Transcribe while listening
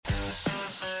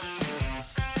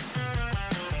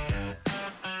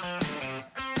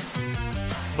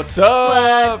What's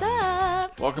up? What's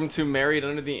up? Welcome to Married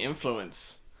Under the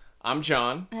Influence. I'm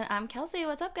John. And I'm Kelsey.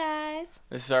 What's up, guys?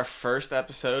 This is our first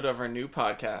episode of our new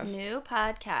podcast. New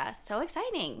podcast. So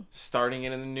exciting. Starting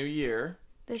it in the new year,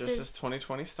 This just is- as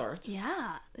 2020 starts.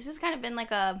 Yeah. This has kind of been like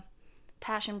a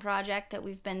passion project that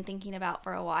we've been thinking about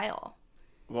for a while.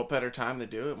 What better time to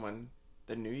do it when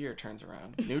the new year turns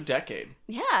around? New decade.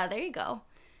 Yeah, there you go.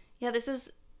 Yeah, this has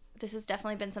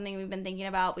definitely been something we've been thinking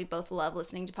about. We both love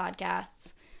listening to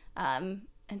podcasts.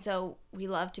 And so we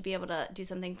love to be able to do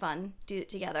something fun, do it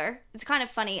together. It's kind of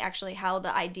funny, actually, how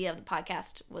the idea of the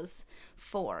podcast was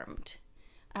formed.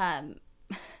 I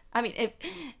mean,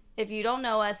 if you don't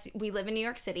know us, we live in New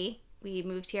York City. We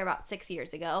moved here about 6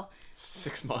 years ago.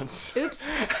 6 months. Oops.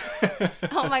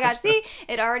 Oh my gosh. See,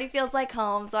 it already feels like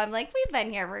home. So I'm like, we've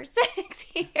been here for 6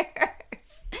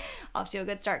 years. Off to a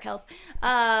good start, Kels.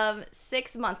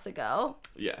 6 months ago.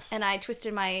 Yes. And I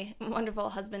twisted my wonderful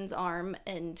husband's arm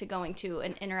into going to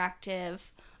an interactive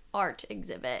art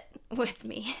exhibit with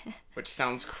me. Which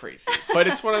sounds crazy. But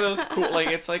it's one of those cool, like,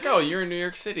 it's like, oh, you're in New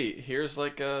York City. Here's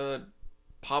like a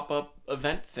pop-up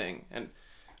event thing. And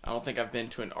I don't think I've been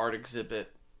to an art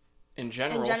exhibit in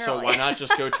general, so why not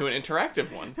just go to an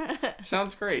interactive one?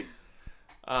 Sounds great.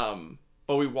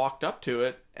 But we walked up to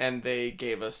it, and they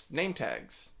gave us name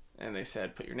tags. And they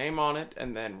said, put your name on it,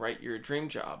 and then write your dream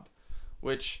job.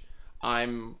 Which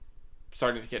I'm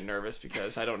starting to get nervous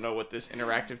because I don't know what this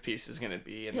interactive piece is going to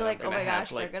be. And You're then like, I'm oh gonna my have,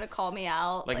 gosh, like, they're going to call me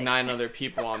out. like 9 other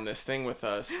people on this thing with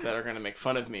us that are going to make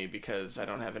fun of me because I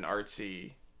don't have an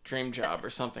artsy dream job or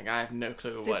something. I have no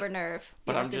clue super what. nerve.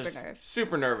 But I'm super just nerve.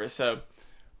 super nervous. So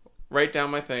write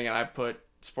down my thing and I put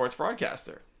sports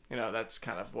broadcaster. You know, that's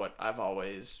kind of what I've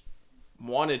always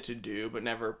wanted to do but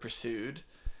never pursued,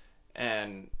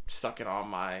 and stuck it on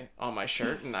my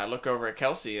shirt. And I look over at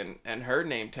Kelsey and her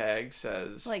name tag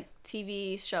says Like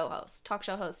TV show host, talk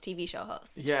show host, TV show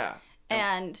host. yeah.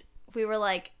 And we were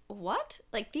like, what?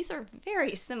 Like, these are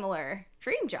very similar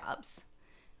dream jobs.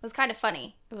 It was kind of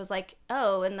funny. It was like,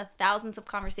 oh, in the thousands of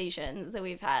conversations that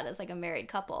we've had as like a married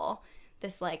couple,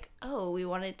 this like, oh, we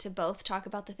wanted to both talk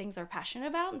about the things we're passionate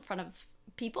about in front of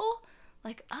people.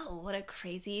 Like, oh, what a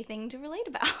crazy thing to relate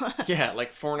about. Yeah,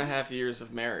 like 4.5 years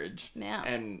of marriage. Yeah.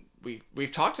 And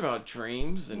we've talked about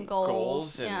dreams and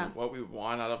Goals, and yeah. what we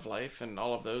want out of life and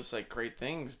all of those like great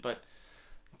things, but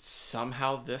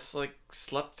somehow this like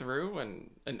slept through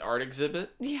and an art exhibit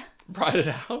Yeah. brought it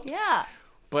out. Yeah.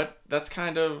 But that's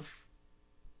kind of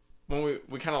when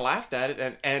we kind of laughed at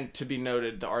it, and to be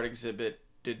noted, the art exhibit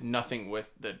did nothing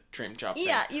with the dream job things,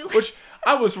 Yeah, which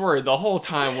I was worried the whole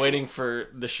time waiting for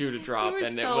the shoe to drop. We were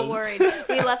and so it was worried.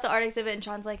 We left the art exhibit and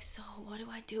John's like, so what do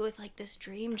I do with like this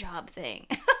dream job thing?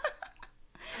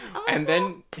 I'm like, and well,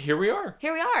 then here we are.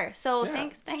 here we are. So Yeah.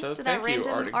 thanks So to thank that you,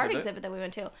 random art art exhibit. exhibit that we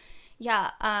went to.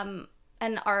 Yeah. And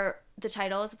the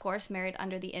title is of course Married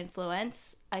Under the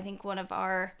Influence. I think one of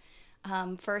our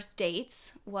first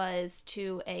dates was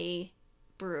to a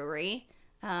brewery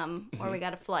where we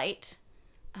got a flight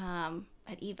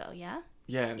at Evo. Yeah.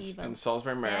 Yeah, Evo. in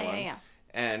Salisbury, Maryland. Yeah.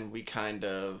 And we kind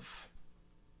of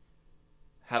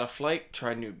had a flight,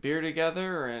 tried new beer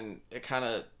together, and it kind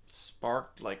of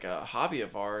sparked like a hobby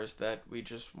of ours that we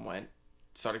just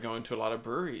started going to a lot of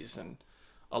breweries, and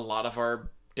a lot of our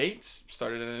dates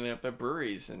started ending up at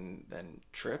breweries and then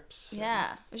trips.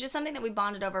 Yeah. It was just something that we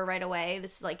bonded over right away.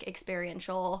 This like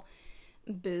experiential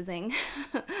boozing,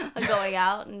 going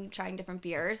out and trying different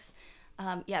beers.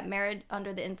 Yeah, married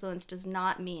under the influence does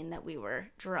not mean that we were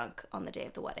drunk on the day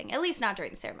of the wedding. At least not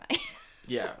during the ceremony.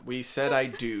 Yeah, we said I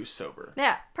do sober.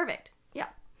 Yeah, perfect. Yeah.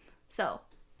 So,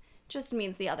 just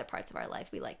means the other parts of our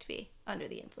life we like to be under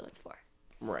the influence for.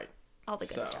 Right. All the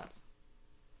good So, stuff.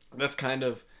 That's kind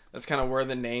of where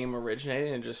the name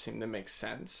originated, and it just seemed to make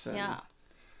sense. And, Yeah.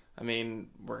 I mean,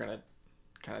 we're going to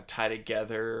kind of tie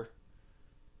together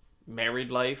married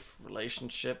life,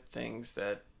 relationship, things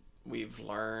that we've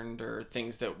learned or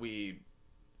things that we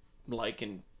like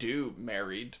and do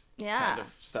married Yeah. kind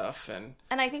of stuff. And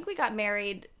And I think we got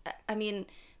married, I mean,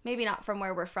 maybe not from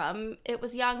where we're from. It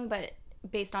was young, but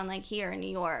based on like here in New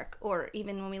York, or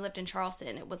even when we lived in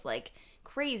Charleston, it was like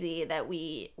crazy that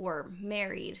we were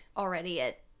married already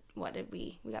at, what did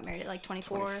we got married at like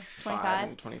 24, 25?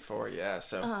 and 24, yeah.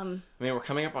 So, I mean, we're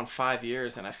coming up on 5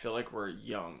 years, and I feel like we're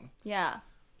young. Yeah.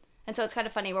 And so it's kind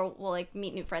of funny where we'll like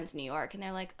meet new friends in New York and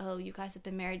they're like, oh, you guys have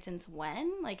been married since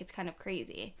when? Like, it's kind of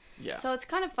crazy. Yeah. So it's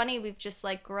kind of funny. We've just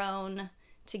like grown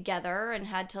together and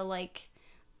had to like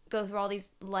go through all these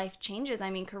life changes. I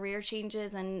mean, career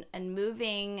changes and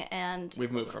moving, and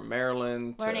We've moved from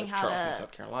Maryland to Learning how Charleston, to-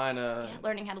 South Carolina.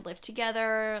 learning how to live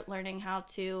together, learning how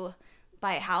to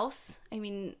buy a house. I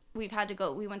mean, we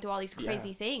went through all these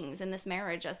crazy things in this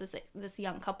marriage as this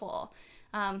young couple.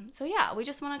 So yeah, we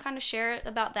just want to kind of share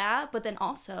about that, but then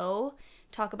also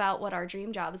talk about what our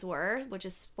dream jobs were, which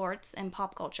is sports and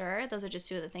pop culture. Those are just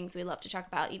two of the things we love to talk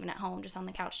about, even at home, just on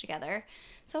the couch together.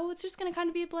 So it's just going to kind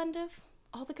of be a blend of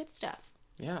all the good stuff.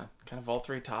 Yeah, kind of all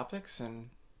three topics and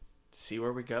see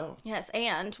where we go. Yes,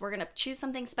 and we're going to choose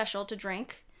something special to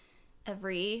drink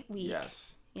every week.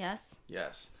 Yes. Yes.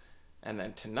 Yes. And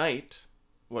then tonight,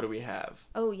 what do we have?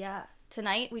 Oh, yeah.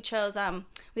 Tonight we chose,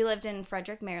 we lived in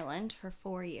Frederick, Maryland for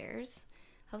 4 years.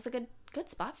 That was a good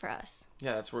spot for us.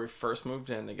 Yeah, that's where we first moved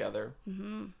in together.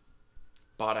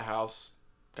 Bought a house,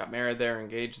 got married there,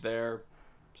 engaged there,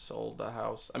 sold the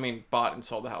house. I mean, bought and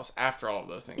sold the house after all of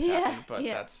those things happened, but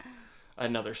that's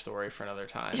another story for another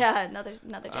time. Yeah, another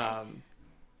day.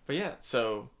 But yeah,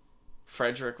 so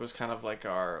Frederick was kind of like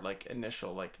our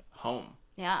initial home.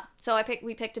 Yeah. So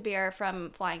we picked a beer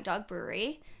from Flying Dog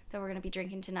Brewery that we're going to be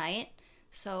drinking tonight.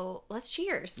 So let's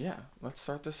cheers. Yeah, let's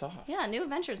start this off. Yeah, new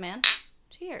adventures, man.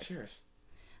 Cheers. Cheers.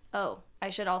 Oh, I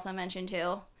should also mention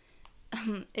too,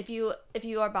 if you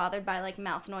are bothered by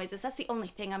mouth noises, that's the only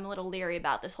thing I'm a little leery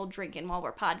about this whole drinking while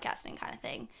we're podcasting kind of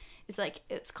thing.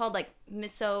 It's called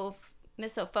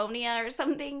misophonia or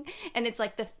something, and it's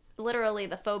literally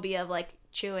the phobia of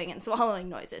chewing and swallowing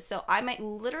noises. So I might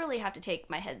literally have to take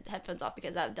my headphones off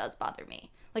because that does bother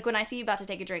me. When I see you about to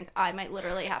take a drink, I might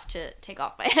literally have to take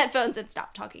off my headphones and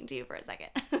stop talking to you for a second.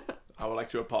 I would like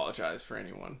to apologize for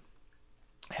anyone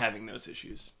having those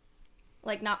issues.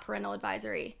 Not parental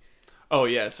advisory. Oh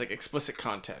yeah, it's explicit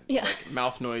content. Yeah.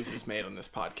 Mouth noises made on this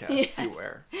podcast. Yes.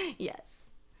 Beware.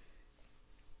 Yes.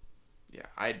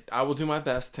 Yeah, I will do my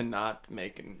best to not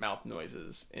make mouth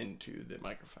noises into the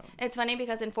microphone. It's funny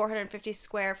because in 450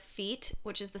 square feet,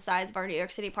 which is the size of our New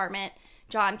York City apartment,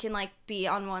 John can be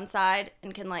on one side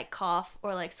and can cough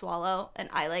or swallow, and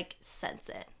I sense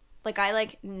it. I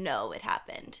know it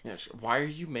happened. Yeah, sure. Why are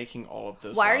you making all of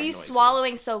those? Why are you noises?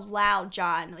 swallowing so loud,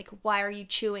 John? Why are you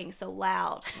chewing so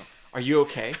loud? Are you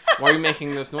okay? Why are you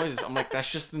making those noises? I'm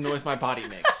that's just the noise my body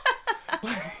makes.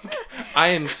 I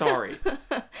am sorry.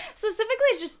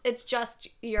 Specifically, it's just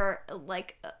your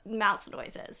mouth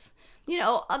noises.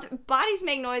 Other bodies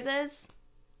make noises.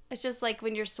 It's just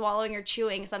when you're swallowing or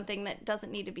chewing something that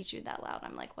doesn't need to be chewed that loud.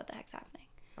 I'm what the heck's happening?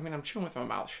 I mean, I'm chewing with my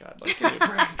mouth shut. Give me a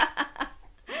break.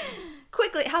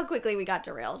 How quickly we got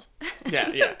derailed.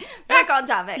 Yeah. Back on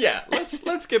topic. Yeah,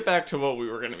 let's get back to what we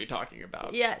were going to be talking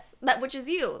about. Yes, which is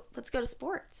you. Let's go to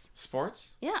sports.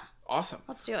 Sports? Yeah. Awesome.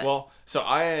 Let's do it. Well, so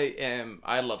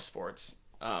I love sports.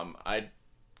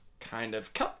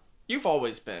 You've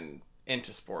always been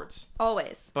into sports.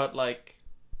 Always. But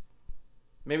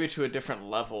maybe to a different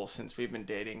level since we've been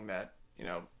dating that,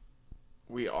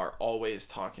 we are always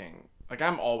talking,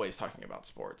 I'm always talking about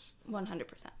sports.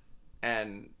 100%.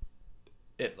 And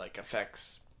it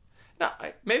affects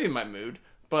maybe my mood,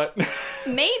 but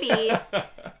maybe.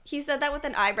 He said that with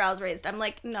an eyebrows raised. I'm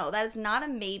no, that is not a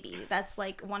maybe. That's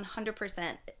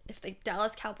 100%. If the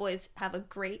Dallas Cowboys have a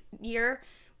great year,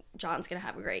 John's gonna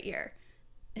have a great year.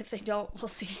 If they don't, we'll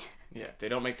see. Yeah, if they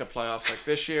don't make the playoffs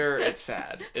this year, it's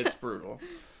sad. It's brutal.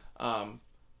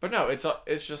 But no,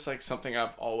 it's just something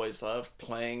I've always loved,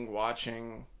 playing,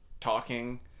 watching,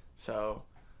 talking. So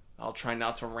I'll try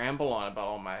not to ramble on about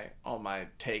all my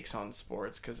takes on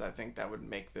sports because I think that would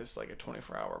make this a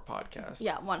 24-hour podcast.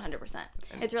 Yeah, 100%.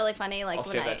 And it's really funny. I'll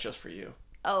save that just for you.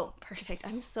 Oh, perfect.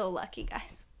 I'm so lucky,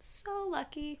 guys. So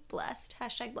lucky. Blessed.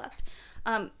 # blessed.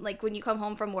 When you come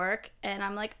home from work and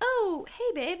I'm oh,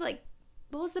 hey, babe,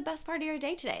 what was the best part of your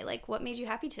day today? What made you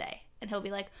happy today? And he'll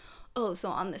be oh, so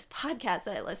on this podcast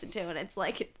that I listen to, and it's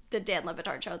the Dan Le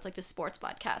Batard Show. It's the sports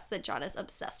podcast that John is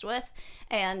obsessed with.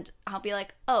 And I'll be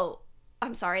oh,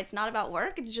 I'm sorry, it's not about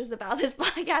work. It's just about this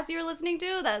podcast you're listening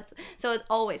to. So it's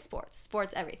always sports.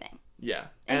 Sports, everything. Yeah.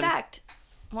 In fact,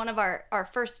 one of our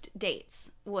first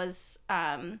dates was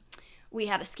we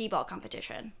had a skee ball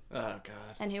competition. Oh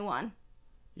God. And who won?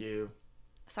 You.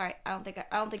 Sorry, I don't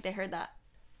think they heard that.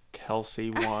 Kelsey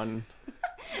won.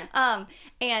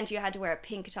 And you had to wear a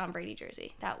pink Tom Brady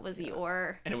jersey. That was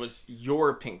your... And it was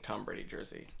your pink Tom Brady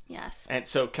jersey. Yes. And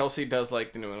so Kelsey does the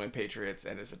New England Patriots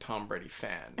and is a Tom Brady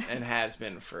fan and has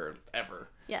been forever.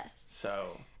 Yes.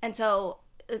 So... And so,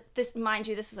 this, mind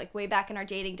you, this was way back in our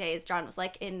dating days. John was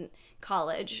in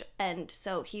college, and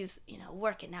so he's,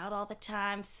 working out all the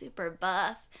time, super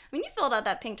buff. I mean, you filled out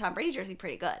that pink Tom Brady jersey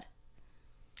pretty good.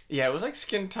 Yeah, it was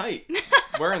skin tight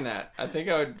wearing that. I think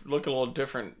I would look a little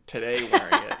different today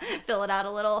wearing it. Fill it out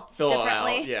a little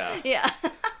differently. It out, yeah. Yeah.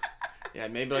 Yeah,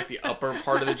 maybe the upper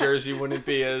part of the jersey wouldn't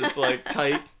be as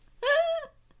tight.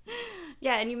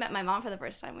 Yeah, and you met my mom for the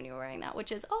first time when you were wearing that,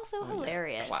 which is also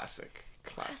hilarious. Yeah.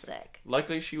 Classic.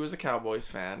 Luckily, she was a Cowboys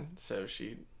fan, so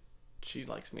she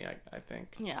likes me, I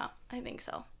think. Yeah, I think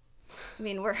so. I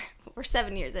mean, we're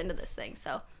 7 years into this thing,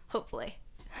 so hopefully.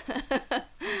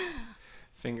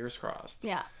 Fingers crossed.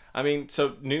 Yeah. I mean,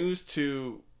 so news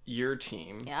to your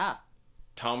team. Yeah.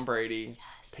 Tom Brady,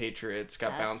 Patriots,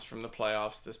 got bounced from the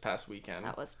playoffs this past weekend.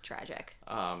 That was tragic.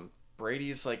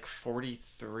 Brady's like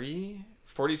 42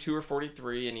 or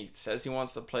 43, and he says he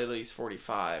wants to play till he's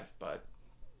 45, but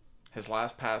his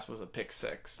last pass was a pick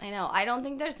six. I know. I don't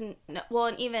think there's... well,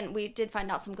 and even we did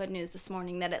find out some good news this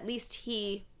morning that at least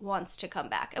he wants to come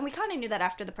back. And we kind of knew that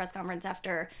after the press conference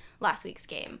after last week's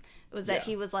game. It was that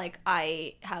he was like,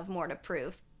 I have more to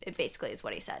prove. It basically is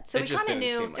what he said. So we kind of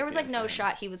knew like there was like no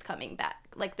shot he was coming back.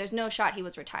 Like there's no shot he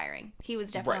was retiring. He was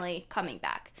definitely coming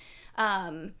back.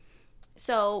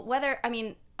 So whether... I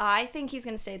mean, I think he's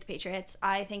going to stay with the Patriots.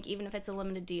 I think even if it's a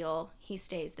limited deal, he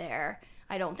stays there.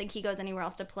 I don't think he goes anywhere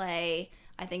else to play.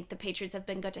 I think the Patriots have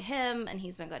been good to him, and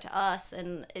he's been good to us,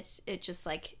 and it's just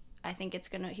like I think he's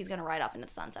gonna ride off into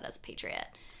the sunset as a Patriot.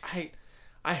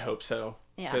 I hope so.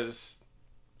 Yeah. Because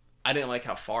I didn't like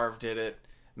how Favre did it.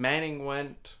 Manning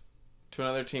went to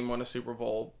another team, won a Super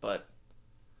Bowl, but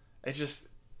it just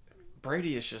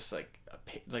Brady is just like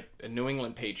a New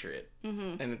England Patriot,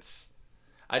 and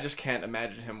I just can't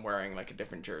imagine him wearing like a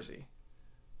different jersey.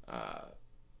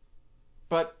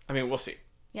 But, I mean, we'll see.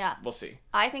 Yeah. We'll see.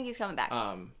 I think he's coming back.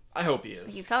 I hope he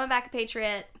is. He's coming back a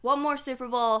Patriot. One more Super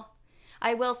Bowl.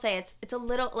 I will say it's a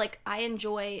little, like, I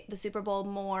enjoy the Super Bowl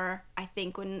more, I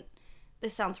think, when...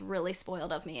 This sounds really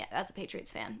spoiled of me as a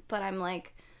Patriots fan, but I'm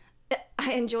like...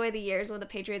 I enjoy the years when the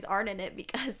Patriots aren't in it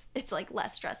because it's, like,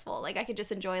 less stressful. Like, I could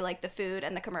just enjoy, like, the food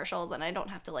and the commercials, and I don't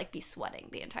have to, like, be sweating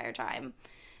the entire time.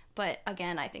 But,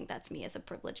 again, I think that's me as a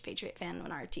privileged Patriot fan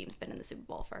when our team's been in the Super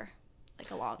Bowl for... like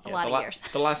a lot of years.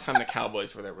 The last time the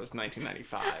Cowboys were there was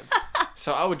 1995.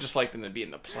 So I would just like them to be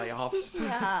in the playoffs.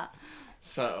 Yeah.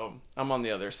 So I'm on the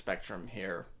other spectrum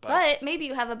here. But maybe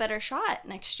you have a better shot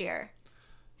next year.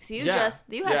 So you had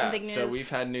some big news. So we've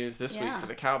had news this week for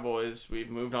the Cowboys. We've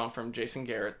moved on from Jason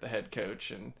Garrett, the head coach,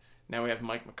 and now we have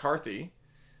Mike McCarthy,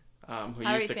 who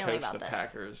used to coach the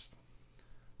Packers.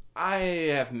 I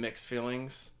have mixed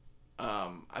feelings.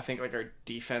 I think like our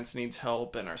defense needs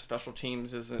help and our special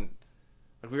teams isn't...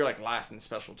 Like, we were, like, last in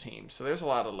special teams. So there's a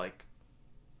lot of, like,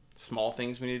 small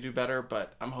things we need to do better.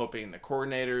 But I'm hoping the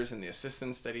coordinators and the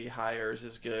assistants that he hires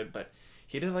is good. But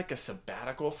he did, like, a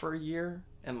sabbatical for a year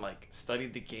and, like,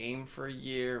 studied the game for a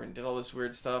year and did all this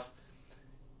weird stuff.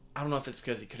 I don't know if it's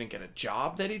because he couldn't get a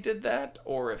job that he did that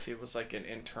or if it was, like, an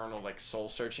internal, like,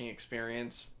 soul-searching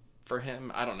experience for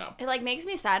him. I don't know. It, like, makes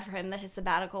me sad for him that his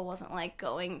sabbatical wasn't, like,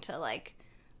 going to, like...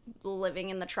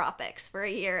 living in the tropics for a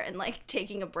year and like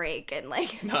taking a break and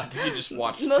like no, he just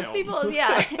watched most film. People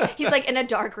he's like in a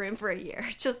dark room for a year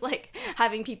just like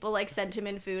having people like send him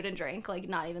in food and drink, like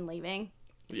not even leaving.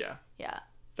 Yeah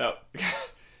that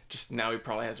just now he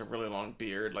probably has a really long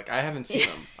beard. Like I haven't seen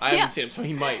him so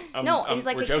he might. He's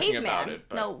like we're a joking caveman. about it,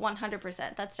 but... No,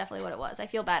 100%, that's definitely what it was. I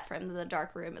feel bad for him that the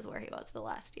dark room is where he was for the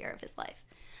last year of his life.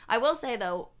 I will say,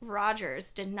 though, Rodgers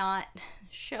did not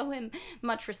show him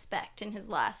much respect in his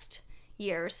last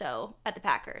year or so at the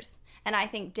Packers. And I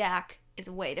think Dak is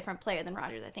a way different player than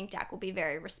Rodgers. I think Dak will be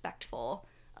very respectful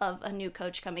of a new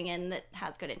coach coming in that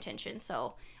has good intentions.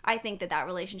 So I think that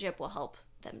relationship will help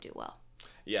them do well.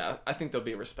 Yeah, I think they'll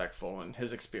be respectful, and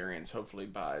his experience hopefully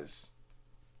buys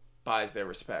their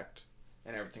respect,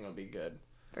 and everything will be good.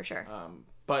 For sure.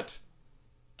 But...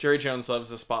 Jerry Jones loves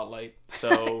the spotlight,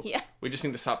 so yeah. We just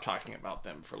need to stop talking about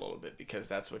them for a little bit because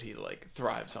that's what he like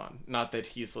thrives on. Not that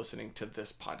he's listening to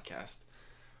this podcast,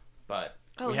 but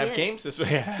we have games this week.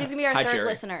 He's gonna be our third Jerry.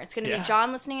 listener. It's gonna be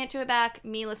John listening to it back,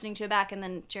 me listening to it back, and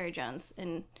then Jerry Jones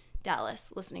in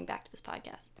Dallas listening back to this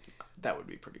podcast. That would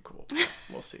be pretty cool.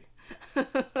 We'll see.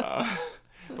 But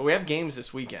we have games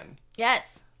this weekend.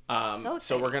 Yes.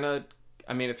 So we're gonna.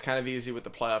 I mean, it's kind of easy with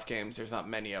the playoff games. There's not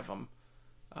many of them.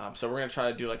 So we're going to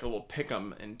try to do like a little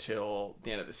pick-em until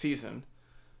the end of the season.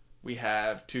 We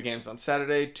have 2 games on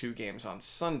Saturday, 2 games on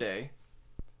Sunday.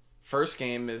 First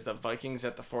game is the Vikings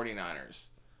at the 49ers.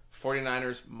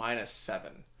 49ers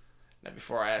 -7. Now,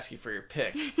 before I ask you for your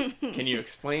pick, can you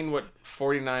explain what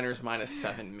 49ers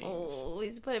 -7 means? Oh,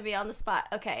 he's putting me on the spot.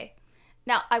 Okay.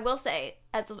 Now, I will say,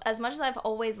 as much as I've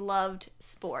always loved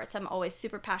sports, I'm always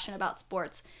super passionate about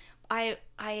sports,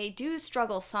 I do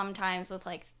struggle sometimes with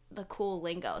like the cool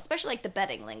lingo, especially like the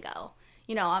betting lingo.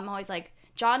 You know, I'm always like,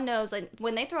 John knows, like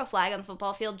when they throw a flag on the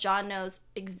football field, John knows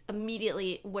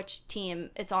immediately which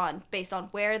team it's on based on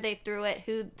where they threw it,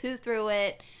 who threw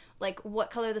it, like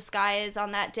what color the sky is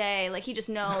on that day. Like he just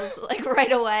knows like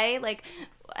right away. Like,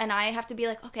 and I have to be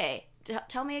like, okay,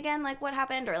 tell me again, like what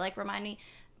happened, or like remind me.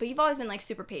 But you've always been like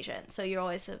super patient, so you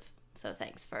always have. So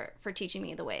thanks for teaching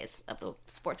me the ways of the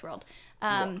sports world.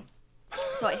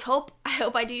 So I hope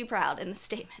I do you proud in the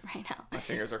statement right now. My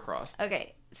fingers are crossed.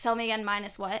 Okay, tell me again.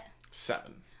 Minus what?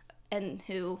 7. And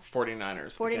who?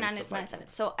 49ers. 49ers minus 7.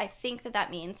 So I think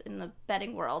that means in the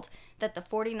betting world that the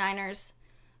 49ers,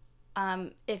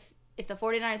 if the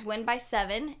 49ers win by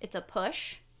 7, it's a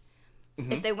push.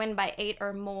 Mm-hmm. If they win by 8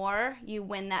 or more, you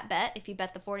win that bet if you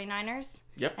bet the 49ers.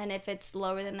 Yep. And if it's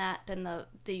lower than that, then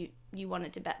you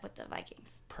wanted to bet with the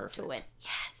Vikings. Perfect. To win.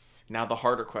 Yes. Now the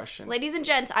harder question. Ladies and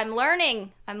gents, I'm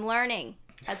learning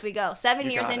as we go. 7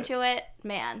 years into it,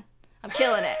 man, I'm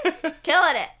killing it.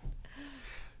 Killing it.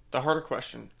 The harder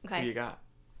question. Okay. Who you got?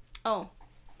 Oh.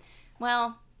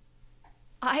 Well,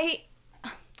 I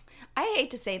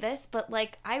hate to say this, but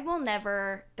like I will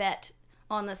never bet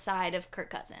on the side of Kirk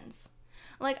Cousins.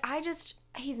 Like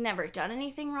he's never done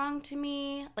anything wrong to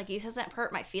me. Like he hasn't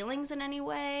hurt my feelings in any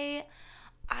way.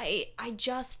 I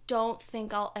just don't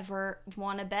think I'll ever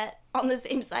want to bet on the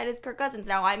same side as Kirk Cousins.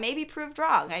 Now, I may be proved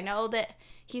wrong. I know that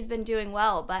he's been doing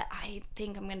well, but I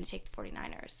think I'm going to take the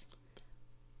 49ers.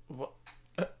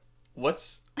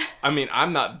 I mean,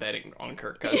 I'm not betting on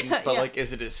Kirk Cousins, but like,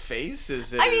 is it his face?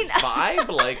 Is it his vibe?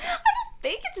 Like, I don't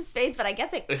think it's his face, but I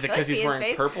guess it is it because he's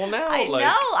wearing purple now? No,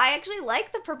 I actually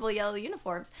like the purple yellow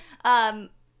uniforms.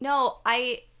 No,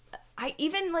 I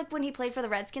even like when he played for the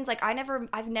Redskins, like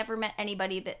I've never met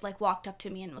anybody that like walked up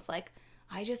to me and was like,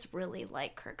 I just really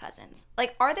like Kirk Cousins.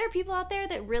 Like, are there people out there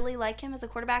that really like him as a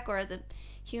quarterback or as a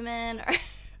human? Or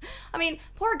I mean,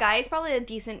 poor guy, he's probably a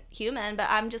decent human, but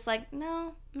I'm just like,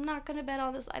 no, I'm not gonna bet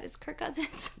on the side as Kirk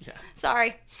Cousins. Yeah.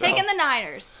 Sorry. Taking the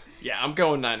Niners. Yeah, I'm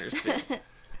going Niners too.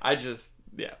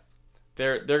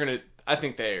 They're gonna. I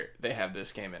think they have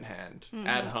this game in hand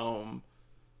at home.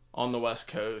 On the West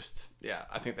Coast. Yeah,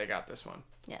 I think they got this one.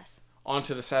 Yes. On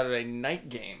to the Saturday night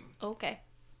game. Okay.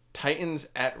 Titans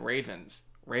at Ravens.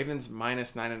 Ravens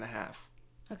minus 9.5.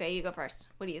 Okay, you go first.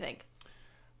 What do you think?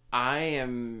 I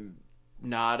am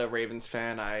not a Ravens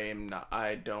fan.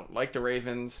 I don't like the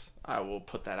Ravens. I will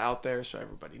put that out there so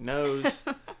everybody knows.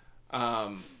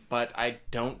 But I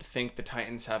don't think the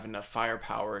Titans have enough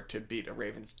firepower to beat a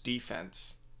Ravens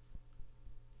defense.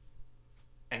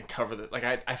 And cover the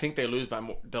I think they lose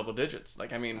by double digits.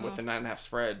 Like, I mean, with the 9.5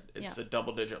 spread, it's a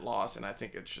double digit loss, and I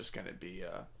think it's just going to be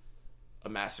a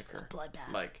massacre, a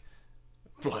bloodbath. Like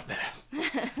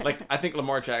bloodbath. Like, I think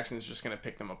Lamar Jackson is just going to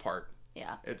pick them apart.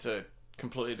 Yeah, it's a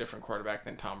completely different quarterback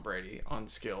than Tom Brady on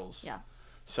skills. Yeah,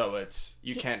 so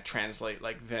you can't translate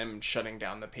like them shutting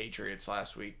down the Patriots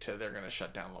last week to they're going to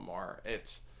shut down Lamar.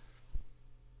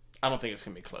 I don't think it's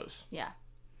going to be close. Yeah,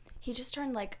 he just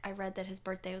turned I read that his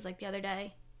birthday was the other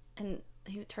day. And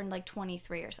he turned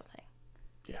 23 or something.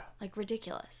 Yeah.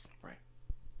 Ridiculous. Right.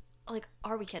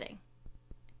 Are we kidding?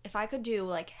 If I could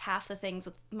do half the things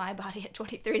with my body at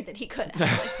 23 that he could,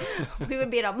 we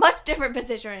would be in a much different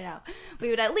position right now. We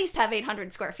would at least have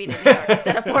 800 square feet in New York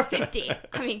instead of 450.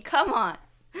 I mean, come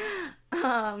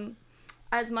on.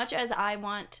 As much as I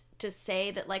want to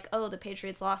say that the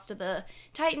Patriots lost to the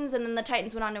Titans and then the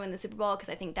Titans went on to win the Super Bowl, because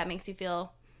I think that makes you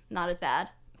feel not as bad.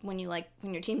 When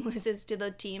when your team loses to the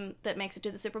team that makes it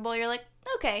to the Super Bowl, you're like,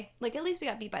 okay, at least we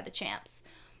got beat by the champs.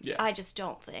 Yeah. I just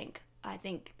don't think. I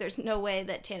think there's no way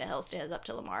that Tannehill stands up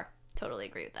to Lamar. Totally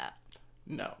agree with that.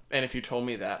 No. And if you told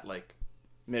me that,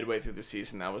 midway through the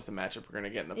season, that was the matchup we're going to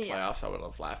get in the playoffs, I would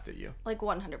have laughed at you.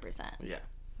 100%. Yeah.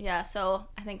 Yeah, so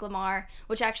I think Lamar,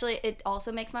 which actually, it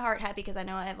also makes my heart happy because I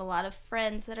know I have a lot of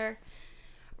friends that are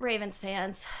Ravens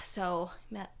fans. So,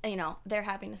 their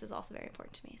happiness is also very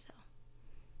important to me, so.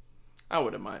 I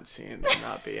wouldn't mind seeing them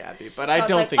not be happy, but I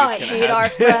don't think it's going to happen. I hate our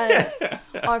friends.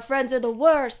 Our friends are the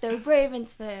worst. They're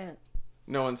Ravens fans.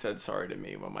 No one said sorry to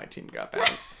me when my team got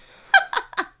bounced.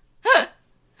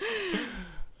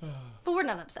 But we're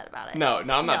not upset about it. No,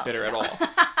 I'm not bitter at all.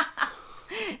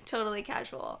 Totally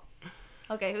casual.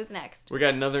 Okay, who's next? We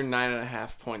got another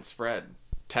 9.5 point spread.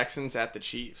 Texans at the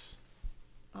Chiefs.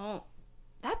 Oh,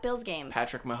 that Bills game.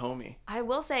 Patrick Mahomes. I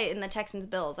will say, in the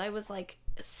Texans-Bills, I was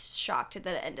shocked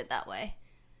that it ended that way.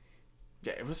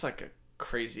 Yeah, it was a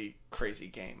crazy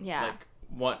game. Yeah.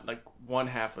 One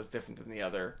half was different than the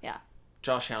other. Yeah.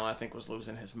 Josh Allen, I think, was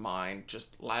losing his mind,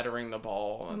 just laddering the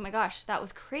ball. Oh my gosh, that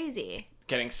was crazy.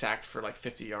 Getting sacked for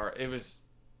 50 yards. It was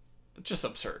just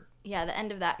absurd. Yeah, the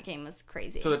end of that game was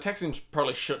crazy. So the Texans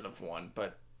probably shouldn't have won,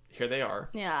 but here they are.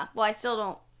 Yeah. Well, I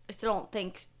still don't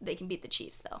think they can beat the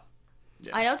Chiefs, though.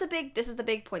 Yeah. I know this is the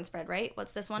big point spread, right?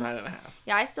 What's this one? 9.5.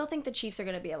 Yeah, I still think the Chiefs are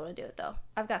going to be able to do it, though.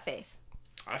 I've got faith.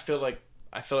 I feel like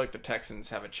the Texans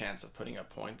have a chance of putting up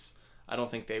points. I don't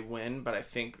think they win, but I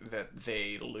think that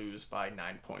they lose by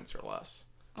 9 points or less.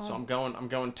 Oh. So I'm going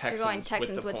Texans. You're going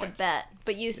Texans with the bet,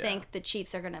 but you Yeah. think the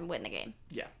Chiefs are going to win the game.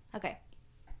 Yeah. Okay.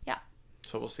 Yeah.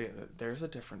 So we'll see. There's a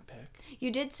different pick.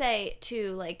 You did say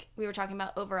too, like we were talking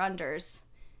about over-unders.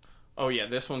 Oh yeah,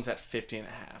 this one's at 50.5.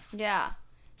 Yeah.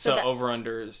 So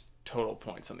over-under is total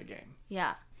points on the game.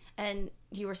 Yeah. And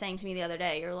you were saying to me the other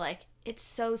day, you're like, it's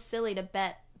so silly to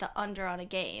bet the under on a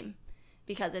game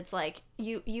because it's like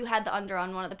you had the under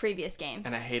on one of the previous games.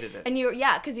 And I hated it. And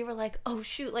because you were like, oh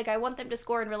shoot, like I want them to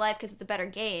score in real life because it's a better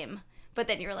game. But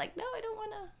then you were like, no, I don't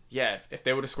want to. Yeah, if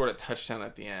they would have scored a touchdown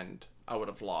at the end, I would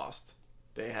have lost.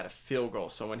 They had a field goal,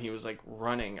 so when he was like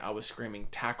running, I was screaming,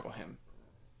 tackle him.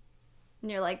 And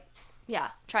you're like, yeah,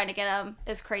 trying to get him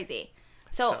is crazy.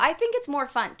 So I think it's more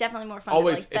fun, definitely more fun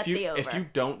always, to like bet the over. If you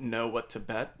don't know what to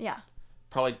bet, yeah,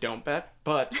 probably don't bet,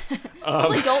 but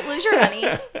probably don't lose your money.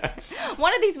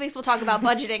 One of these weeks we'll talk about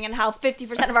budgeting and how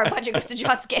 50% of our budget goes to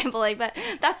John's gambling, but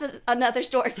that's another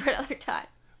story for another time.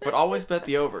 But always bet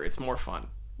the over. It's more fun.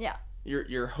 Yeah.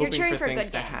 You're hoping cheering for for a things good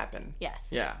to game. happen. Yes.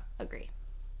 Yeah. Agree.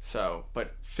 So,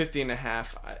 but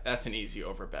 50.5, that's an easy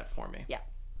over bet for me. Yeah.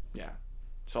 Yeah.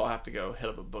 So I'll have to go hit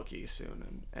up a bookie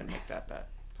soon and make that bet.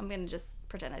 I'm going to just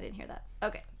pretend I didn't hear that.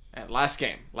 Okay. And last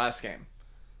game.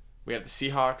 We have the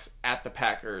Seahawks at the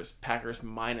Packers. Packers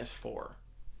 -4.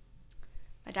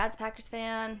 My dad's a Packers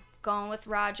fan. Going with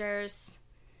Rodgers.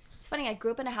 It's funny, I grew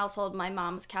up in a household, my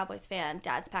mom's a Cowboys fan,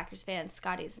 dad's Packers fan,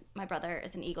 my brother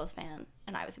is an Eagles fan,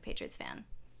 and I was a Patriots fan.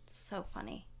 So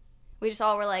funny. We just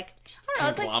all were like, I don't know,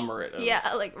 it's conglomerate of...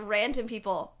 Yeah, like random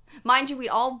people. Mind you, we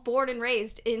all born and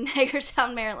raised in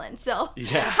Hagerstown, Maryland, so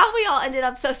how we all ended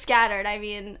up so scattered, I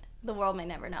mean, the world may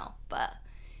never know, but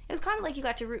it was kind of like you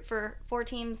got to root for 4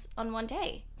 teams on one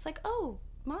day. It's like, oh,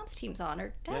 mom's team's on,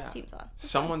 or dad's team's on.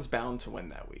 Someone's bound to win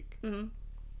that week. Mm-hmm.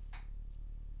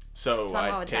 So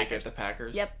I take it the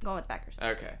Packers? Yep, going with Packers.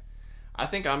 Okay. I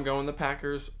think I'm going the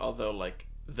Packers, although, like,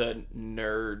 the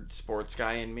nerd sports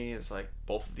guy in me is like,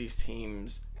 both of these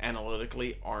teams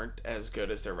analytically aren't as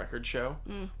good as their record show,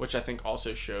 which I think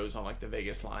also shows on, like, the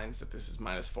Vegas lines that this is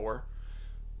 -4.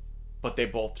 But they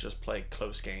both just play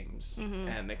close games,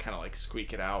 and they kind of, like,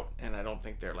 squeak it out, and I don't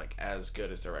think they're, like, as good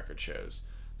as their record shows.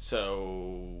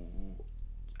 So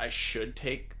I should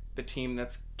take the team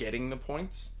that's getting the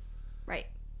points. Right.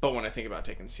 But when I think about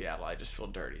taking Seattle, I just feel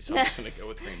dirty. So I'm just going to go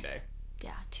with Green Bay.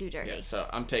 Yeah, too dirty. Yeah, so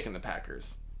I'm taking the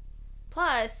Packers.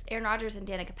 Plus, Aaron Rodgers and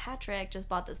Danica Patrick just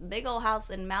bought this big old house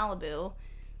in Malibu.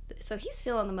 So he's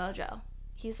feeling the mojo.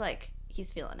 He's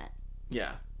feeling it.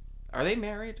 Yeah. Are they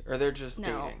married or they're just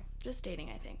No, dating? Just dating,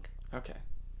 I think. Okay.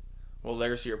 Well,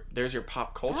 there's your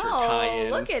pop culture tie-in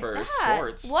look at for that.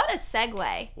 sports. What a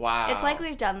segue. Wow. It's like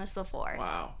we've done this before.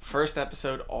 Wow. First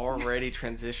episode already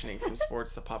transitioning from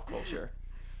sports to pop culture.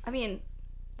 I mean,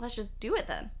 let's just do it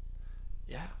then.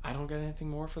 Yeah, I don't got anything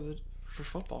more for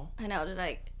football. I know,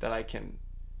 that I can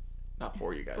not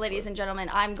bore you guys Ladies with. and gentlemen,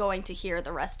 I'm going to hear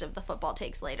the rest of the football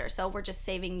takes later, so we're just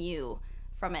saving you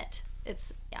from it.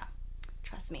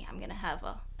 Trust me, I'm going to have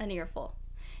an earful.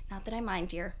 Not that I mind,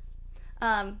 dear.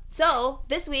 So,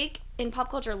 this week in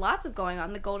pop culture, lots of going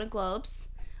on. The Golden Globes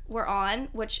were on,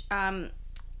 which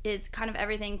is kind of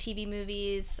everything, TV,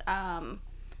 movies.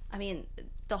 I mean,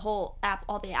 the whole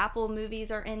all the Apple movies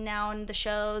are in now, and the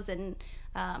shows, and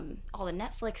all the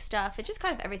Netflix stuff. It's just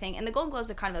kind of everything. And the Golden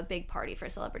Globes are kind of a big party for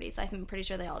celebrities. I'm pretty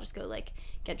sure they all just go, like,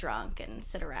 get drunk and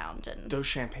sit around. And those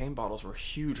champagne bottles were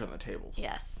huge on the tables.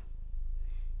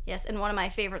 Yes, and one of my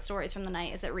favorite stories from the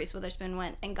night is that Reese Witherspoon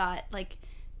went and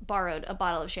borrowed a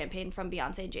bottle of champagne from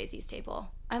Beyonce and Jay-Z's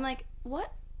table. I'm like,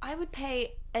 what? I would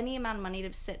pay any amount of money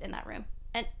to sit in that room.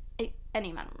 And any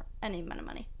amount of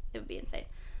money. It would be insane.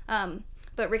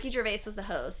 But Ricky Gervais was the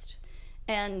host,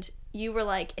 and you were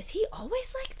like, is he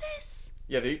always like this?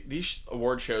 Yeah, these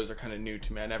award shows are kind of new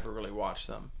to me. I never really watched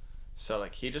them. So,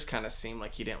 like, he just kind of seemed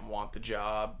like he didn't want the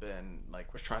job and,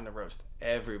 like, was trying to roast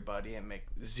everybody and make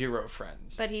zero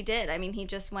friends. But he did. I mean, he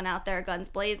just went out there guns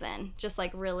blazing, just,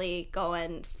 like, really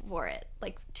going for it.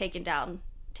 Like, taking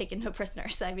no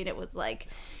prisoners. I mean, it was, like,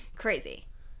 crazy.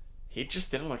 He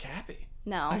just didn't look happy.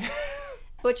 No.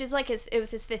 Which is like it was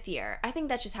his 5th year. I think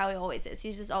that's just how he always is.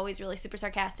 He's just always really super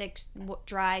sarcastic,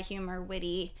 dry humor,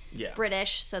 witty,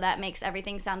 British. So that makes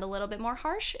everything sound a little bit more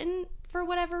harsh, for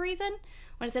whatever reason.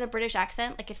 When it's in a British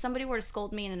accent, like if somebody were to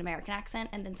scold me in an American accent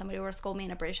and then somebody were to scold me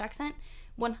in a British accent,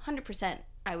 100%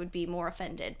 I would be more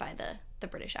offended by the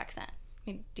British accent.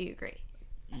 I mean, do you agree?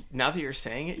 Now that you're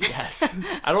saying it, yes.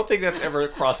 I don't think that's ever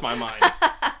crossed my mind.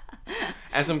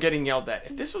 As I'm getting yelled at,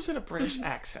 if this was in a British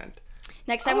accent,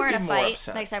 next time we're in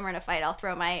a fight, I'll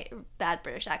throw my bad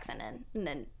British accent in, and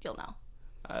then you'll know.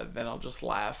 Then I'll just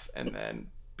laugh and then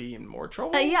be in more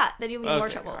trouble. Yeah, then you'll be in more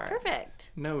trouble. Right.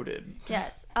 Perfect. Noted.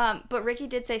 Yes. But Ricky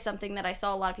did say something that I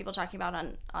saw a lot of people talking about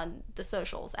on the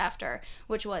socials after,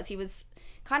 which was he was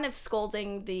kind of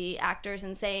scolding the actors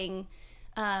and saying,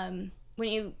 when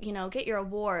you get your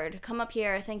award, come up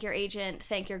here, thank your agent,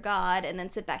 thank your God, and then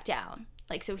sit back down.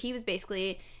 Like, so he was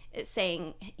basically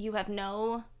saying you have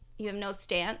no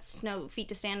stance, no feet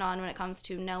to stand on when it comes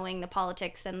to knowing the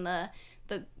politics and the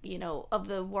of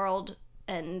the world,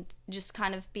 and just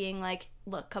kind of being like,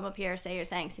 look, come up here, say your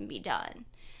thanks, and be done.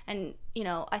 And,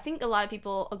 I think a lot of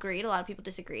people agreed, a lot of people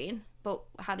disagreed, but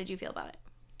how did you feel about it?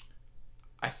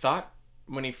 I thought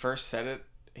when he first said it,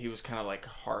 he was kind of like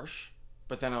harsh,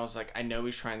 but then I was like, I know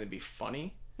he's trying to be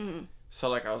funny. Mm-hmm. So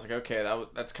like, I was like, okay,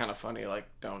 that's kind of funny. Like,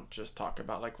 don't just talk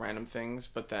about like random things.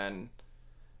 But then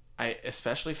I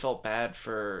especially felt bad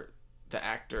for the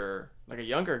actor, like a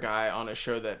younger guy on a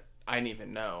show that I didn't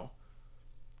even know,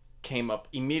 came up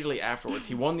immediately afterwards.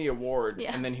 He won the award,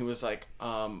 yeah. And then he was like,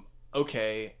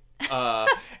 okay.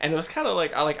 And it was kind of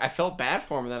like, I felt bad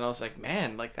for him. And then I was like,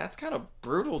 man, like that's kind of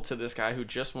brutal to this guy who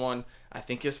just won, I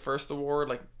think, his first award.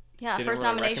 Like, yeah, first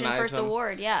really nomination, first him.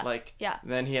 Award, yeah. Like, yeah.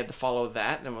 Then he had to follow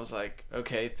that and was like,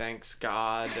 okay, thanks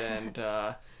God. And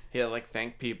he had to like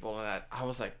thank people. And I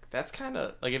was like, that's kind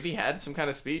of like, if he had some kind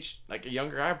of speech, like a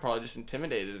younger guy probably just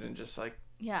intimidated and just like,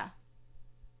 yeah,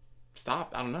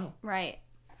 stop. I don't know. Right.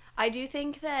 I do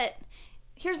think that,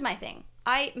 here's my thing.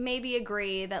 I maybe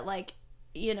agree that, like,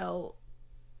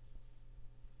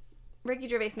 Ricky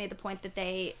Gervais made the point that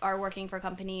they are working for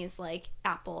companies like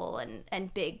Apple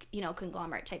and big,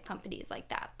 conglomerate type companies like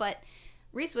that. But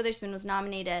Reese Witherspoon was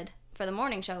nominated for The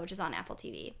Morning Show, which is on Apple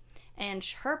TV. And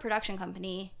her production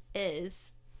company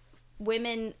is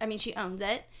women. I mean, she owns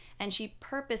it. And she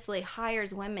purposely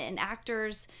hires women,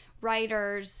 actors,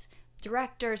 writers,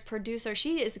 directors, producers.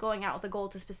 She is going out with a goal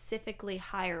to specifically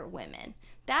hire women.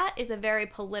 That is a very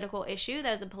political issue.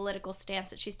 That is a political stance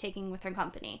that she's taking with her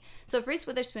company. So if Reese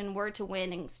Witherspoon were to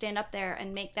win and stand up there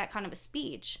and make that kind of a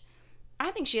speech, I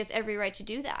think she has every right to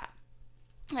do that.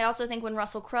 I also think when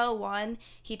Russell Crowe won,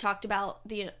 he talked about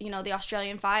the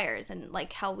Australian fires and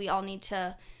like how we all need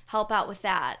to help out with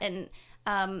that. And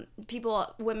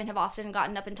women have often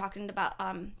gotten up and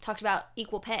talked about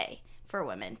equal pay for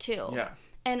women too. Yeah.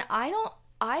 And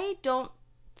I don't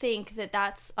think that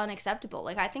that's unacceptable.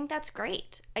 Like, I think that's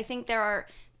great. I think there are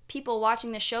people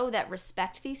watching the show that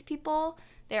respect these people.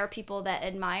 There are people that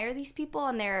admire these people,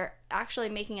 and they're actually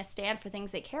making a stand for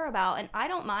things they care about. And I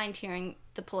don't mind hearing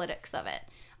the politics of it.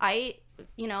 I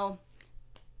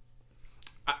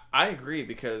agree,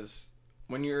 because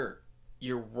when you're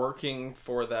working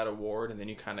for that award and then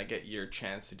you kind of get your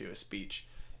chance to do a speech,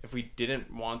 if we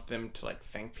didn't want them to like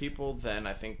thank people, then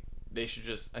I think they should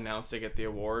just announce they get the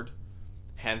award,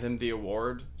 hand them the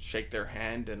award, shake their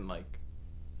hand, and like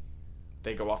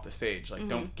they go off the stage. Like, mm-hmm.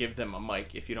 Don't give them a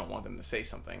mic if you don't want them to say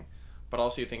something. But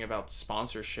also you think about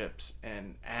sponsorships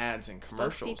and ads and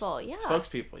commercials.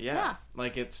 Spokespeople, yeah.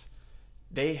 Like,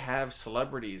 they have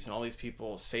celebrities and all these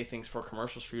people say things for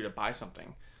commercials for you to buy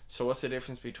something. So what's the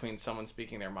difference between someone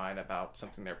speaking their mind about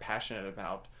something they're passionate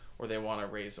about or they want to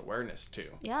raise awareness to?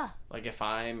 Yeah. Like, if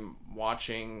I'm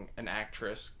watching an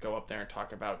actress go up there and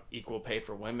talk about equal pay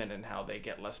for women and how they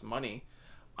get less money,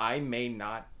 I may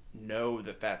not know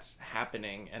that that's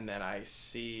happening, and then I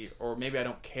see, or maybe I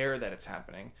don't care that it's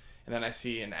happening, and then I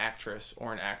see an actress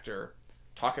or an actor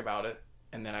talk about it,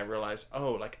 and then I realize,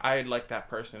 oh, like, I like that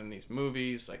person in these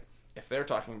movies. Like, if they're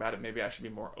talking about it, maybe I should be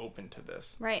more open to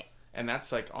this. Right. And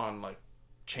that's like on like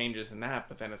changes in that,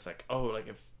 but then it's like, oh, like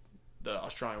if the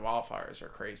Australian wildfires are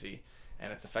crazy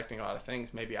and it's affecting a lot of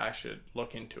things, maybe I should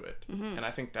look into it. Mm-hmm. And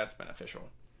I think that's beneficial.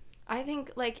 I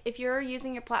think, like, if you're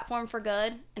using your platform for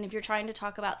good and if you're trying to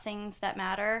talk about things that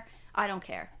matter, I don't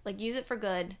care. Like, use it for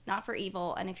good, not for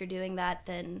evil. And if you're doing that,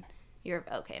 then you're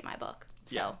okay in my book.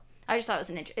 So yeah. I just thought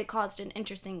it caused an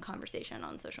interesting conversation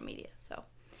on social media. So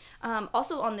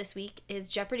also on this week is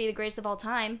Jeopardy, the greatest of all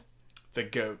time. The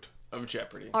GOAT of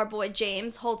Jeopardy. Our boy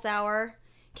James Holzhauer,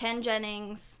 Ken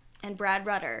Jennings, and Brad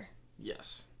Rutter.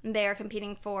 Yes. They are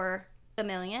competing for $1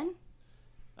 million.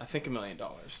 I think $1 million.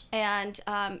 And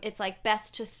it's like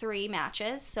best to 3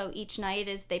 matches. So each night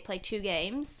they play 2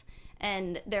 games,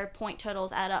 and their point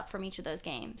totals add up from each of those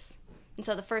games. And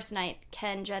so the first night,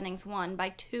 Ken Jennings won by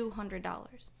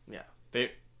 $200. Yeah.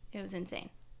 It was insane.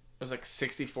 It was like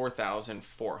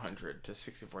 64,400 to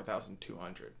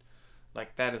 64,200.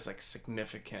 Like, that is like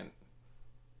significant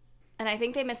And I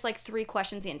think they missed like 3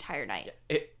 questions the entire night.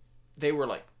 They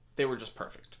were just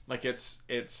perfect. Like it's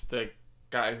the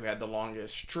guy who had the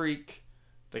longest streak,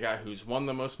 the guy who's won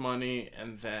the most money,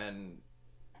 and then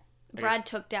Brad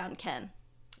took down Ken.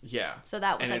 Yeah. So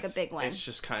that was like a big win. It's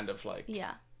just kind of like...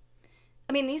 Yeah.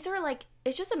 I mean, these are like,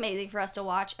 it's just amazing for us to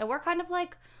watch. And we're kind of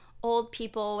like old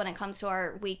people when it comes to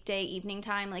our weekday evening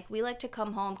time. Like, we like to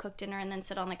come home, cook dinner, and then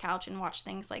sit on the couch and watch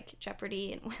things like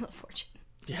Jeopardy and Wheel of Fortune.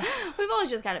 Yeah. We've always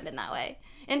just kind of been that way.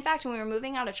 In fact, when we were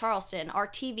moving out of Charleston, our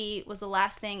TV was the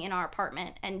last thing in our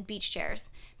apartment and beach chairs,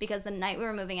 because the night we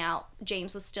were moving out,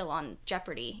 James was still on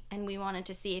Jeopardy, and we wanted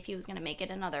to see if he was going to make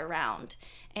it another round.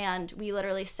 And we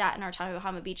literally sat in our Tommy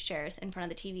Bahama beach chairs in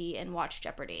front of the TV and watched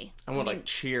Jeopardy. And would like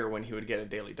cheer when he would get a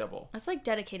daily double. That's like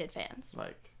dedicated fans.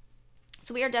 Like,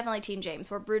 so we are definitely Team James.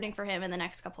 We're rooting for him in the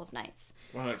next couple of nights.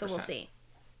 100%. So we'll see.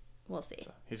 We'll see.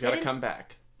 So he's got to come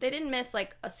back. They didn't miss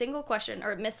like a single question,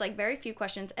 or miss like very few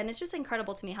questions, and it's just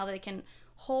incredible to me how they can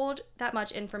hold that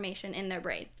much information in their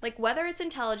brain. Like, whether it's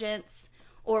intelligence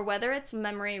or whether it's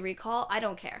memory recall, I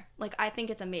don't care. Like, I think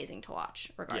it's amazing to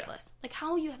watch regardless. Yeah. Like,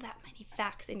 how you have that many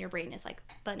facts in your brain is like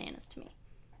bananas to me.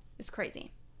 It's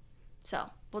crazy.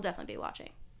 So we'll definitely be watching.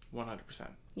 100%.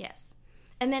 Yes.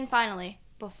 And then finally,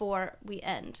 before we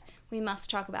end, we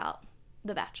must talk about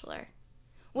The Bachelor.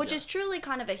 Which is truly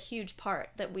kind of a huge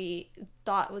part that we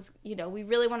thought was, you know, we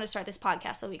really wanted to start this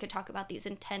podcast so we could talk about these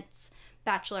intense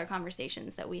Bachelor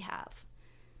conversations that we have.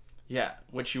 Yeah,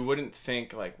 which you wouldn't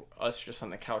think, like, us just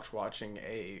on the couch watching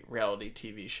a reality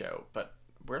TV show, but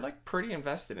we're, like, pretty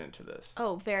invested into this.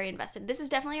 Oh, very invested. This is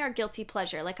definitely our guilty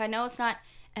pleasure. Like, I know it's not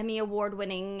Emmy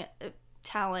award-winning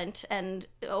talent and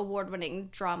award-winning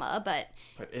drama, but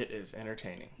it is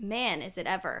entertaining. Man, is it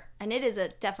ever. And it is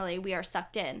definitely, we are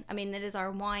sucked in. I mean, it is our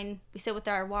wine. We sit with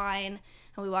our wine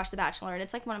and we watch The Bachelor, and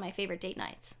it's like one of my favorite date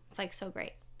nights. It's like so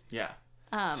great. Yeah.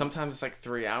 Sometimes it's like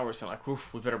 3 hours and like,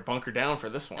 oof, we better bunker down for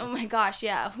this one. Oh my gosh,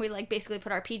 yeah. We like basically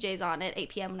put our PJs on at 8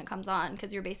 p.m. when it comes on,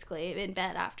 because you're basically in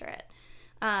bed after it.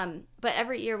 But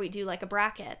every year we do like a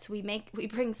bracket. We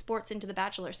bring sports into The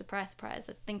Bachelor. Surprise, surprise.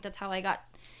 I think that's how I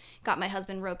got my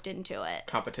husband roped into it.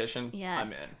 Competition? Yes.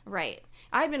 I'm in. Right.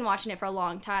 I had been watching it for a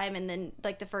long time, and then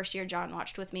like the first year John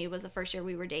watched with me was the first year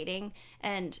we were dating,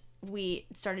 and we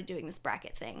started doing this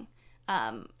bracket thing.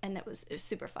 And it was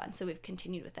super fun, so we've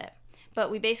continued with it. But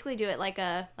we basically do it like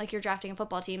you're drafting a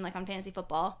football team, like on fantasy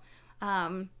football.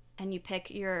 And you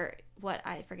pick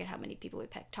I forget how many people we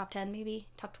picked. Top 10 maybe?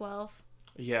 Top 12?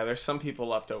 Yeah, there's some people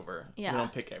left over. Yeah. We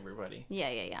don't pick everybody.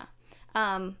 Yeah.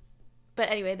 But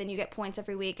anyway, then you get points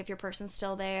every week if your person's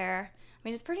still there. I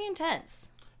mean, it's pretty intense.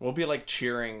 We'll be like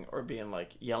cheering or being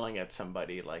like yelling at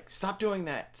somebody like, stop doing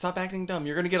that. Stop acting dumb.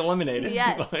 You're going to get eliminated.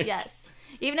 Yes, like... yes.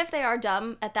 Even if they are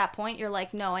dumb at that point, you're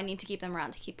like, no, I need to keep them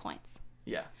around to keep points.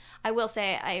 Yeah. I will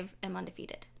say I am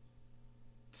undefeated.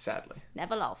 Sadly.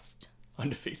 Never lost.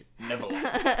 Undefeated. Never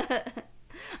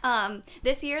lost.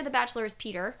 This year, The Bachelor is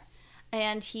Peter.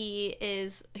 And he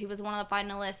was one of the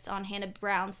finalists on Hannah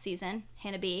Brown's season,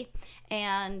 Hannah B.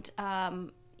 And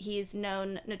he's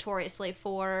known notoriously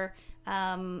for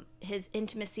his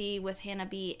intimacy with Hannah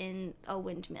B in a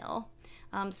windmill.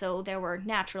 So there were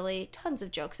naturally tons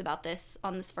of jokes about this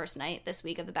on this first night this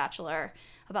week of The Bachelor,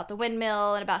 about the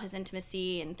windmill and about his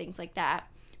intimacy and things like that.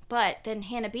 But then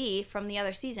Hannah B from the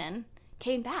other season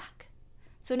came back.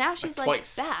 So now she's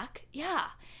like back. Yeah.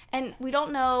 And we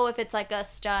don't know if it's like a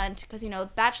stunt, because, you know,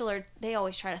 Bachelor, they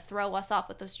always try to throw us off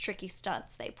with those tricky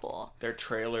stunts they pull. Their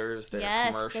trailers, their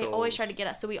commercials. Yes, they always try to get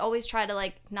us. So we always try to,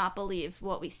 like, not believe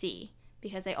what we see,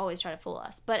 because they always try to fool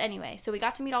us. But anyway, so we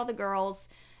got to meet all the girls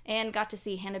and got to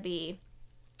see Hannah B.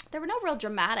 There were no real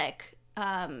dramatic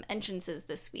entrances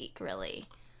this week, really.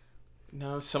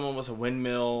 No, someone was a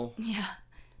windmill. Yeah.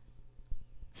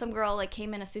 Some girl like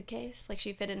came in a suitcase, like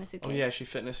she fit in a suitcase. Oh yeah, she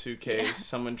fit in a suitcase. Yeah.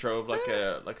 Someone drove like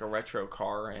a retro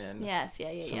car in. Yes,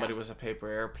 yeah. Somebody was a paper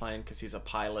airplane because he's a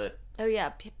pilot. Oh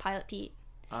yeah, Pilot Pete.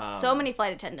 So many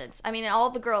flight attendants. I mean, all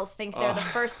the girls think they're the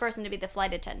first person to be the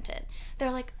flight attendant.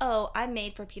 They're like, oh, I'm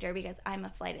made for Peter because I'm a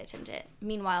flight attendant.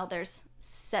 Meanwhile, there's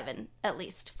 7 at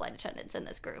least flight attendants in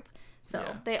this group.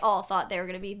 So they all thought they were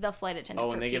going to be the flight attendant.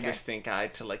 Oh, and they Peter. give the stink eye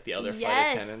to like the other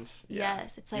flight attendants. Yeah.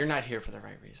 Yes, it's like, you're not here for the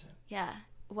right reason. Yeah.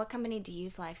 What company do you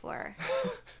fly for?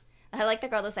 I like the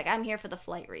girl that's like, I'm here for the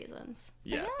flight reasons.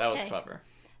 Yeah, like, that was clever.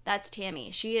 That's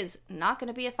Tammy. She is not going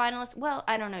to be a finalist. Well,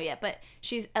 I don't know yet, but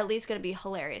she's at least going to be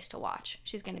hilarious to watch.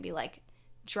 She's going to be like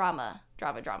drama.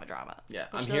 Yeah,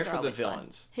 I'm here for the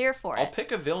villains. Fun. Here for it. I'll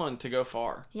pick a villain to go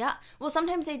far. Yeah. Well,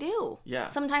 sometimes they do. Yeah.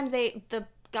 Sometimes the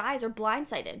guys are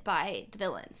blindsided by the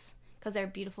villains because they're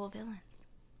beautiful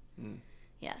villains.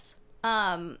 Yes.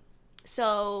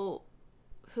 So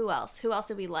who else? Who else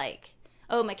did we like?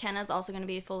 Oh, McKenna's also going to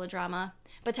be full of drama.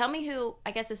 But tell me who,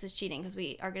 I guess this is cheating because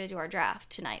we are going to do our draft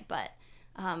tonight, but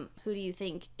who do you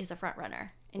think is a front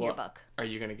runner in your book? Are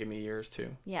you going to give me yours too?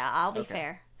 Yeah, I'll be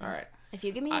fair. All right. If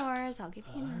you give me yours, I'll give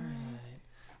you mine. Right.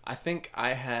 I think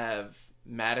I have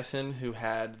Madison, who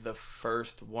had the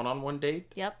first one-on-one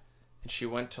date. Yep. And she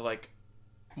went to like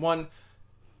one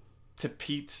to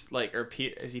Pete's, like, or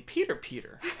Pete, is he Pete or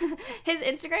Peter? His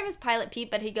Instagram is Pilot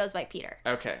Pete, but he goes by Peter.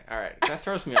 Okay, all right. That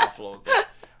throws me off a little bit.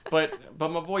 But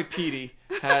my boy Petey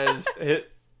has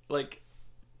like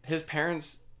his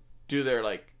parents do their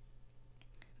like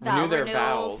renew their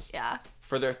vows. Yeah.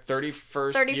 For their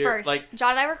 31st year. Like,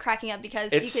 John and I were cracking up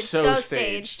because it's you could so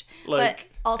staged. Like, but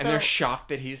also, and they're shocked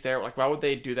that he's there. Like, why would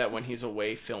they do that when he's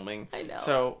away filming? I know.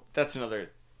 So that's another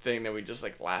thing that we just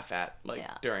like laugh at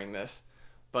during this.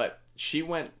 But she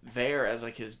went there as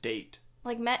like his date.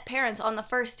 Like met parents on the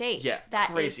first date. Yeah, that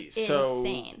crazy. Is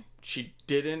insane. So she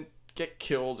didn't get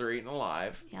killed or eaten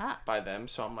alive. Yeah. By them.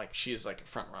 So I'm like, she's like a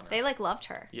front runner. They like loved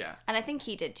her. Yeah. And I think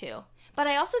he did too. But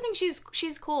I also think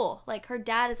she's cool. Like her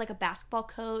dad is like a basketball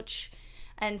coach,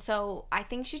 and so I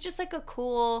think she's just like a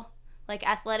cool, like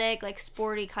athletic, like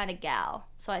sporty kind of gal.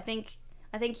 So I think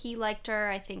he liked her.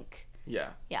 I think.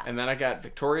 Yeah. Yeah. And then I got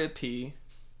Victoria P.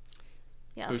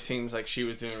 Yeah. Who seems like she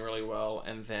was doing really well,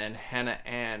 and then Hannah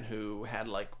Ann, who had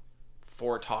like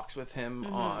 4 talks with him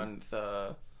on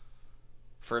the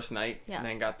first night, and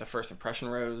then got the first impression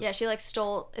rose. Yeah, she like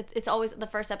stole. It's always the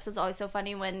first episode's always so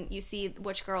funny when you see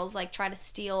which girls like try to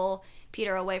steal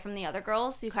Peter away from the other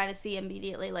girls. You kind of see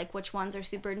immediately like which ones are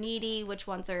super needy, which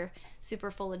ones are super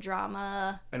full of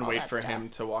drama, and wait for him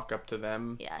to walk up to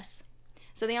them. Yes.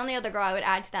 So the only other girl I would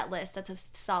add to that list, that's a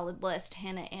solid list,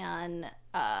 Hannah Ann,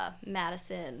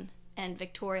 Madison, and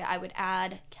Victoria. I would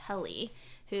add Kelly,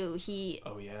 who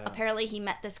apparently he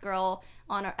met this girl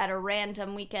at a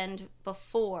random weekend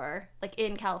before, like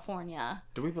in California.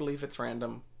 Do we believe it's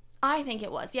random? I think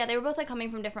it was. Yeah, they were both like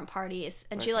coming from different parties,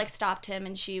 and she like stopped him,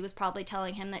 and she was probably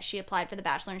telling him that she applied for The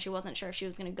Bachelor and she wasn't sure if she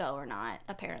was going to go or not,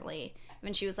 apparently.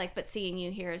 And she was like, but seeing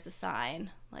you here is a sign.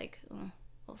 Like,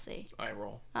 we'll see. I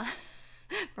roll.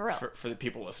 For real. For the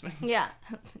people listening. Yeah.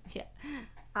 Yeah.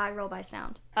 I roll by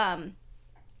sound.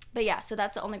 But yeah, so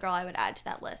that's the only girl I would add to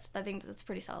that list. I think that's a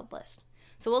pretty solid list.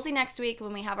 So we'll see next week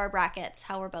when we have our brackets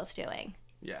how we're both doing.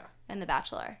 Yeah. In The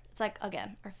Bachelor. It's like,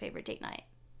 again, our favorite date night.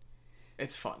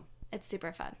 It's fun. It's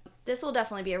super fun. This will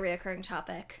definitely be a reoccurring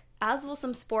topic, as will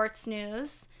some sports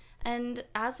news, and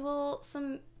as will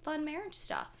some fun marriage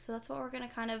stuff. So that's what we're going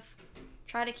to kind of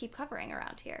try to keep covering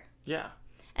around here. Yeah.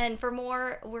 And for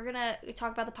more, we're going to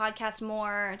talk about the podcast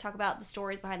more and talk about the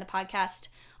stories behind the podcast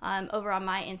over on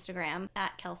my Instagram,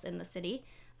 at KelsInTheCity.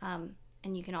 And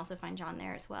you can also find John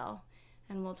there as well.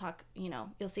 And we'll talk,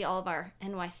 you'll see all of our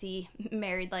NYC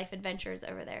married life adventures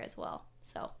over there as well.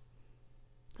 So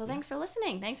thanks for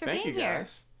listening. Thanks for being here. Thank you,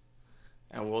 guys.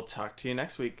 And we'll talk to you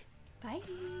next week. Bye.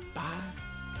 Bye.